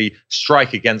actually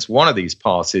strike against one of these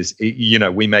passes,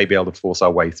 we may be able to force our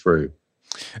way through.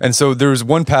 And so there was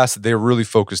one pass that they were really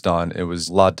focused on. It was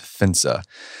La Defensa.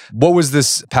 What was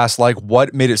this pass like?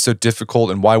 What made it so difficult,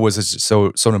 and why was it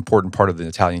so an important part of the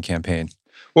Italian campaign?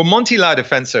 Well, Monte La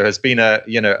Defensa has been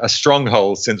a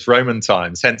stronghold since Roman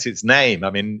times, hence its name. I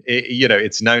mean,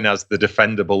 it's known as the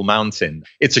defendable mountain.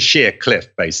 It's a sheer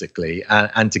cliff, basically,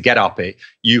 and to get up it,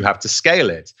 you have to scale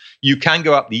it. You can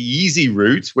go up the easy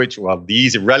route,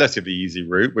 relatively easy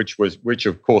route, which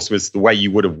of course was the way you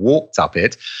would have walked up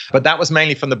it, but that was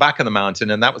mainly from the back of the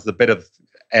mountain, and that was the bit of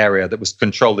area that was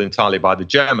controlled entirely by the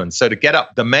Germans. So to get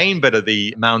up the main bit of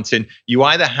the mountain, you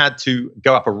either had to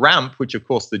go up a ramp, which of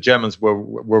course the Germans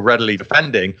were readily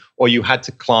defending, or you had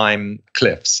to climb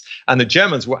cliffs. And the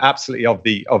Germans were absolutely of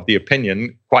the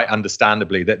opinion, quite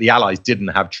understandably, that the Allies didn't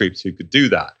have troops who could do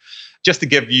that. Just to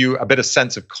give you a bit of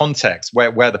sense of context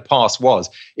where the pass was,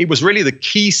 it was really the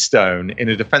keystone in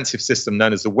a defensive system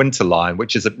known as the Winter Line,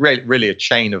 which is really a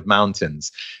chain of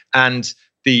mountains. And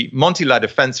the Monte La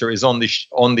Defensa is on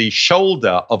the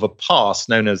shoulder of a pass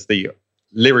known as the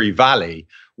Liri Valley,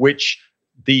 which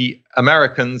the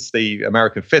American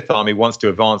Fifth Army wants to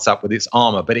advance up with its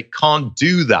armor, but it can't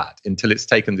do that until it's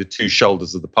taken the two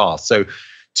shoulders of the pass. So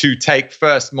to take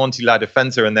first Monte La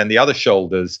Defensa and then the other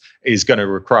shoulders is going to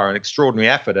require an extraordinary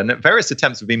effort. And various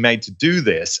attempts have been made to do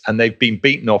this, and they've been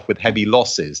beaten off with heavy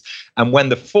losses. And when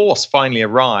the force finally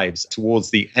arrives towards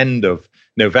the end of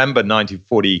November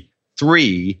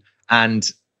 1943,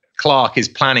 and Clark is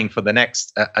planning for the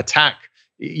next attack,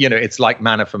 it's like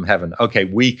manna from heaven. Okay,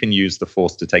 we can use the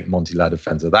force to take Monte La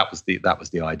Defensa. That was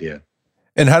the idea.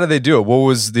 And how did they do it? What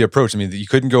was the approach? I mean, you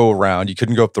couldn't go around, you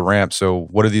couldn't go up the ramp. So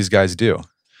what did these guys do?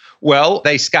 Well,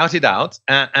 they scouted out,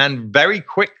 and very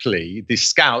quickly, the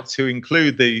scouts, who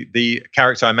include the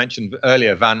character I mentioned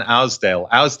earlier, Van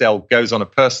Ausdale goes on a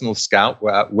personal scout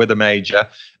with a major,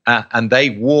 and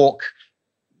they walk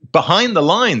behind the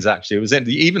lines. Actually, it was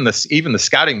even the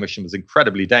scouting mission was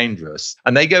incredibly dangerous,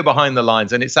 and they go behind the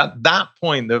lines, and it's at that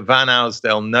point that Van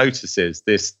Ausdale notices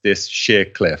this sheer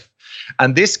cliff.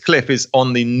 And this cliff is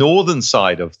on the northern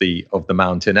side of the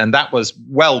mountain, and that was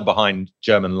well behind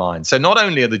German lines. So not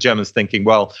only are the Germans thinking,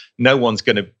 well, no one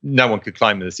could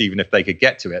climb this even if they could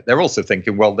get to it. They're also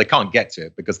thinking, well, they can't get to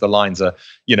it because the lines are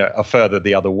further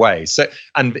the other way. So,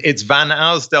 and it's Van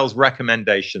Ausdale's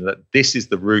recommendation that this is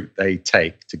the route they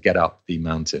take to get up the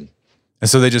mountain. And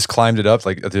so they just climbed it up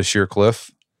like the sheer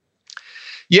cliff.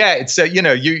 Yeah, it's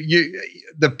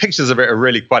the pictures of it are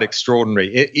really quite extraordinary.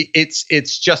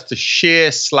 It's just a sheer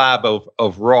slab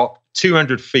of rock,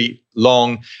 200 feet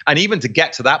long, and even to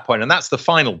get to that point, and that's the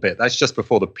final bit. That's just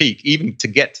before the peak. Even to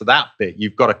get to that bit,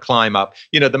 you've got to climb up.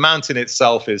 The mountain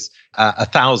itself is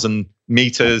 1,000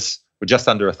 meters, or just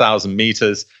under 1,000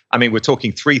 meters. I mean, we're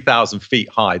talking 3,000 feet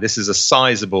high. This is a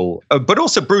sizable, but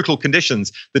also brutal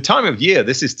conditions. The time of year,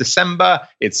 this is December.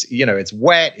 It's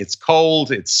wet, it's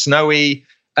cold, it's snowy.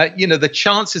 The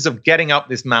chances of getting up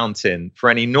this mountain for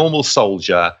any normal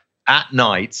soldier at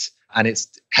night, and it's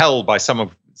held by some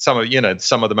of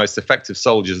the most effective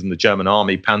soldiers in the German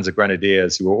army, Panzer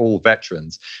Grenadiers, who are all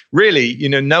veterans. Really,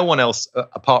 no one else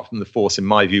apart from the force, in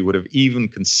my view, would have even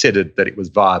considered that it was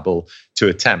viable to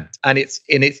attempt. And it's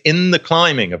in the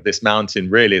climbing of this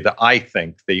mountain, really, that I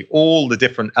think all the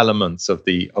different elements of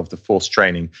the force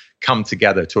training come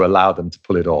together to allow them to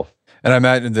pull it off. And I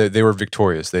imagine that they were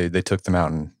victorious. They took the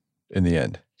mountain in the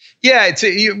end. Yeah, it's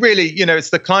really, it's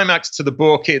the climax to the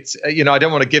book. It's, I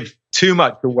don't want to give too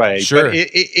much away, sure. But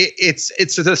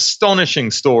it's an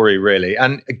astonishing story, really.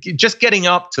 And just getting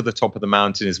up to the top of the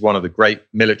mountain is one of the great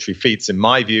military feats, in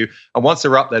my view. And once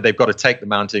they're up there, they've got to take the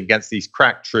mountain against these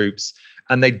crack troops.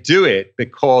 And they do it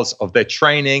because of their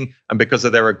training and because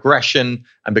of their aggression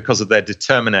and because of their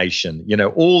determination.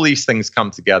 All these things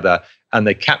come together and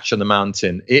they capture the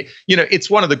mountain. It's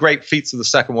one of the great feats of the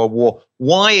Second World War.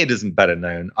 Why it isn't better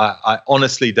known, I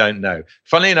honestly don't know.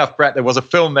 Funnily enough, Brett, there was a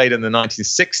film made in the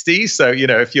 1960s. So,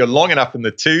 if you're long enough in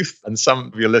the tooth, and some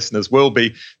of your listeners will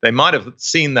be, they might have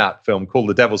seen that film called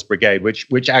The Devil's Brigade,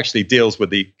 which actually deals with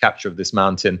the capture of this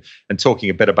mountain and talking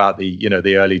a bit about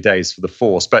the early days for the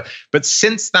force. But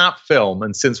since that film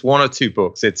and since one or two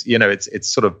books, it's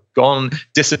sort of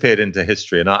disappeared into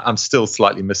history. And I'm still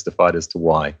slightly mystified as to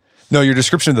why. No, your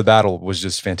description of the battle was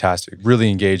just fantastic, really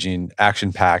engaging,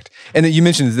 action-packed. And you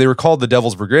mentioned they were called the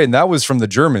Devil's Brigade, and that was from the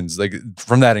Germans, like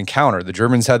from that encounter. The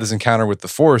Germans had this encounter with the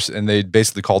force, and they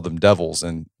basically called them devils,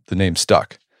 and the name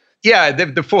stuck. Yeah,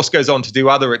 the force goes on to do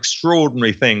other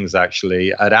extraordinary things,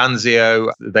 actually. At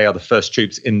Anzio, they are the first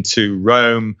troops into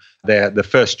Rome. They're the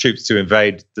first troops to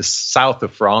invade the south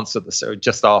of France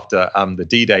just after the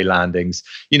D-Day landings.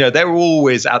 They're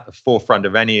always at the forefront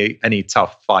of any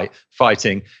tough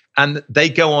fighting. And they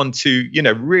go on to,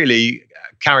 really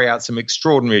carry out some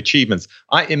extraordinary achievements.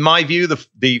 In my view,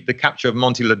 the capture of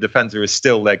Monte la Defensa is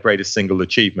still their greatest single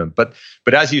achievement. But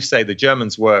as you say, the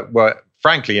Germans were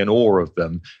frankly in awe of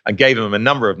them and gave them a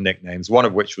number of nicknames, one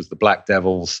of which was the Black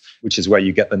Devils, which is where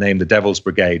you get the name the Devil's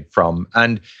Brigade from.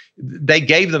 And they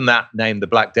gave them that name, the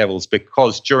Black Devils,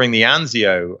 because during the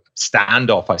Anzio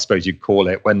standoff, I suppose you'd call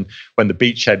it, when the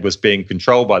beachhead was being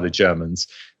controlled by the Germans,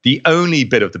 the only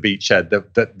bit of the beachhead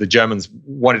that the Germans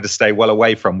wanted to stay well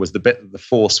away from was the bit that the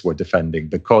force were defending,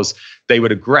 because they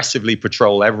would aggressively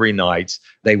patrol every night.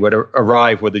 They would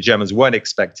arrive where the Germans weren't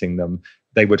expecting them.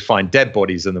 They would find dead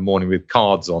bodies in the morning with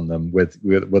cards on them with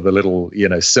a little,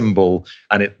 symbol.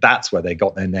 And that's where they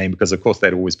got their name, because, of course,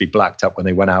 they'd always be blacked up when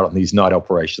they went out on these night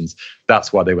operations.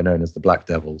 That's why they were known as the Black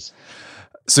Devils.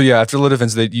 So, yeah, after La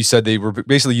Defensa, you said they were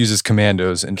basically used as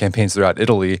commandos in campaigns throughout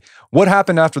Italy. What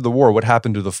happened after the war? What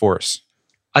happened to the force?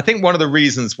 I think one of the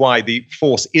reasons why the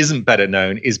force isn't better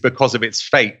known is because of its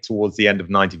fate towards the end of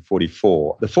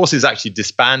 1944. The force is actually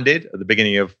disbanded at the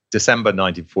beginning of December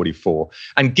 1944.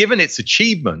 And given its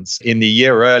achievements in the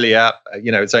year earlier,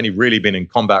 it's only really been in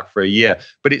combat for a year,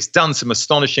 but it's done some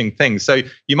astonishing things. So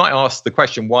you might ask the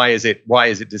question, why is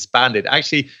it disbanded?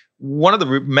 Actually, one of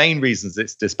the main reasons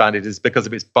it's disbanded is because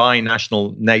of its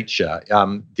binational nature.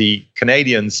 The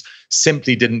Canadians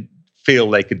simply didn't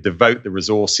feel they could devote the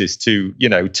resources to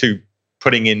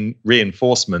putting in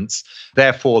reinforcements.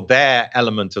 Therefore, their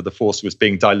element of the force was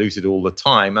being diluted all the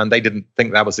time, and they didn't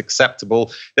think that was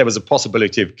acceptable. There was a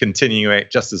possibility of continuing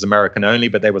it just as American only,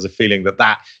 but there was a feeling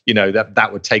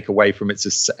that would take away from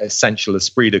its essential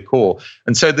esprit de corps.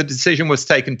 And so the decision was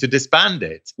taken to disband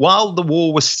it while the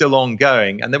war was still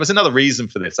ongoing. And there was another reason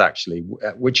for this, actually,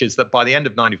 which is that by the end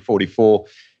of 1944,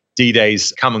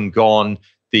 D-Day's come and gone.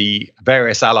 The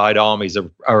various Allied armies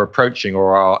are approaching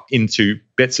or are into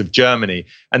bits of Germany.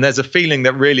 And there's a feeling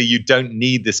that really you don't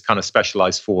need this kind of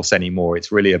specialized force anymore.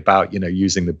 It's really about,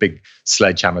 using the big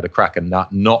sledgehammer to crack a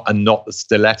nut, not the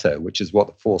stiletto, which is what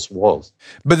the force was.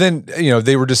 But then,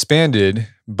 they were disbanded,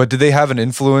 but did they have an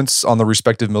influence on the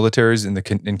respective militaries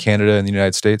in Canada and the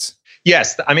United States?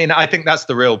 Yes, I think that's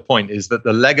the real point, is that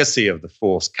the legacy of the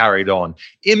force carried on,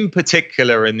 in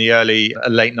particular in the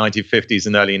late 1950s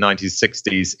and early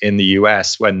 1960s in the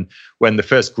US, when the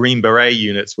first Green Beret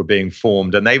units were being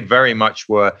formed, and they very much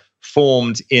were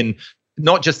formed in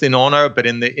not just in honor, but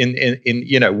with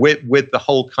the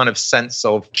whole kind of sense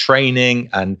of training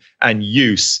and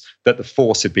use that the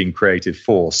force had been created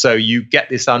for. So you get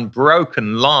this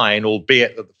unbroken line,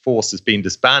 albeit that the force has been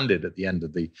disbanded at the end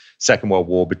of the Second World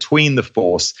War, between the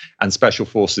force and special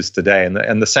forces today.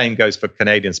 And the same goes for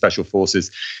Canadian special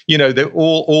forces.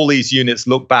 All these units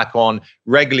look back on,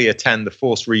 regularly attend the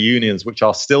force reunions, which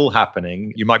are still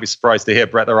happening. You might be surprised to hear,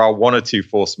 Brett, there are one or two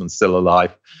forcemen still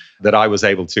alive that I was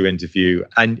able to interview.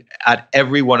 And at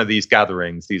every one of these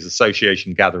gatherings, these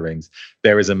association gatherings,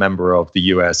 there is a member of the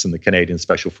US and the Canadian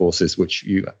Special Forces, which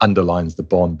underlines the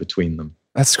bond between them.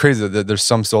 That's crazy that there's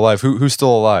some still alive. Who's still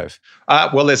alive?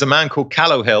 Well, there's a man called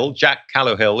Jack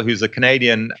Callowhill, who's a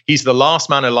Canadian. He's the last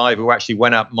man alive who actually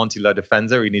went up Monte la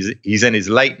Defensa. He's in his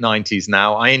late 90s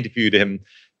now. I interviewed him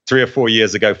 3 or 4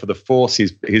 years ago for the Force.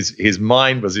 His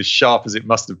mind was as sharp as it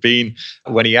must have been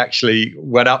when he actually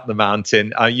went up the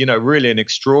mountain. Really an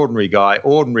extraordinary guy,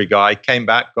 ordinary guy, came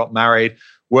back, got married,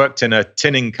 worked in a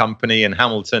tinning company in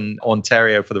Hamilton,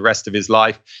 Ontario for the rest of his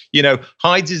life.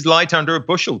 Hides his light under a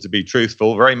bushel, to be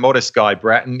truthful. Very modest guy,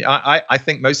 Brett. And I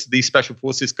think most of these Special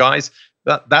Forces guys,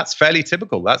 that's fairly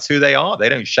typical. That's who they are. They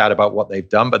don't shout about what they've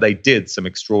done, but they did some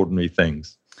extraordinary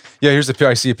things. Yeah,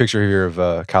 I see a picture here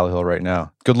of Callaghill right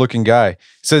now. Good looking guy. It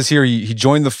says here he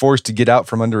joined the Force to get out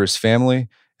from under his family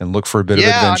and look for a bit of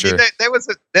adventure.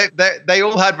 They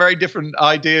all had very different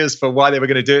ideas for why they were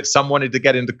going to do it. Some wanted to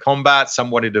get into combat,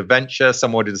 some wanted adventure,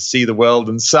 some wanted to see the world,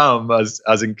 and some, as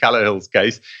in Callaghill's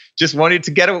case, just wanted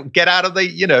to get out of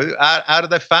out of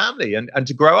their family and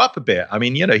to grow up a bit. I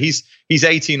mean, he's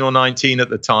 18 or 19 at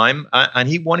the time, and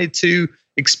he wanted to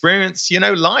experience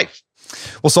life.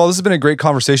 Well, Saul, this has been a great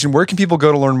conversation. Where can people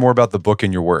go to learn more about the book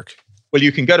and your work? Well,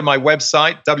 you can go to my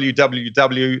website,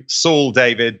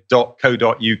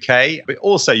 www.sauldavid.co.uk. But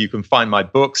also you can find my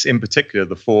books, in particular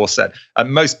The Force, at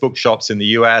most bookshops in the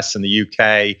US and the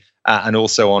UK, and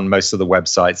also on most of the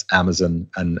websites, Amazon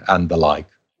and the like.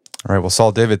 All right. Well,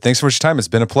 Saul David, thanks so much for your time. It's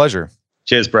been a pleasure.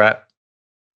 Cheers, Brett.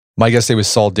 My guest today was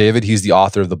Saul David. He's the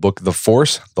author of the book, The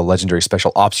Force, the legendary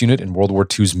special ops unit in World War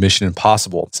II's Mission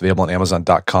Impossible. It's available on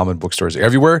Amazon.com and bookstores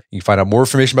everywhere. You can find out more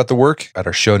information about the work at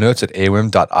our show notes at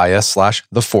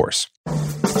aom.is/theforce.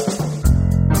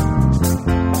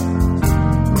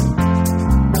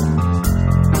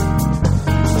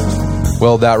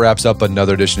 Well, that wraps up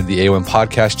another edition of the AOM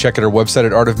podcast. Check out our website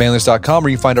at artofmanliness.com, where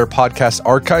you can find our podcast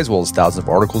archives, as well as thousands of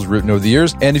articles written over the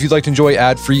years. And if you'd like to enjoy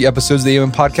ad-free episodes of the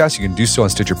AOM podcast, you can do so on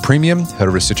Stitcher Premium. Head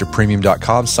over to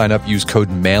stitcherpremium.com, sign up, use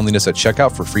code manliness at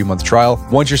checkout for a free month trial.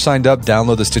 Once you're signed up,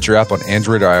 download the Stitcher app on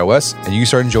Android or iOS, and you can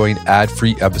start enjoying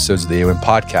ad-free episodes of the AOM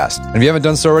podcast. And if you haven't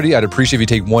done so already, I'd appreciate if you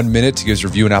take 1 minute to give us a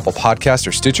review on Apple Podcasts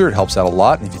or Stitcher. It helps out a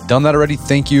lot. And if you've done that already,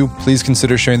 thank you. Please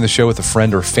consider sharing the show with a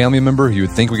friend or family member who you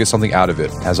would think would get something out of it.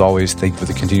 As always, thank you for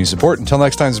the continued support. Until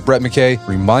next time, this is Brett McKay,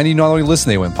 reminding you not only listen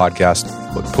to the AOM podcast,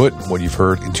 but put what you've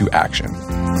heard into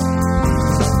action.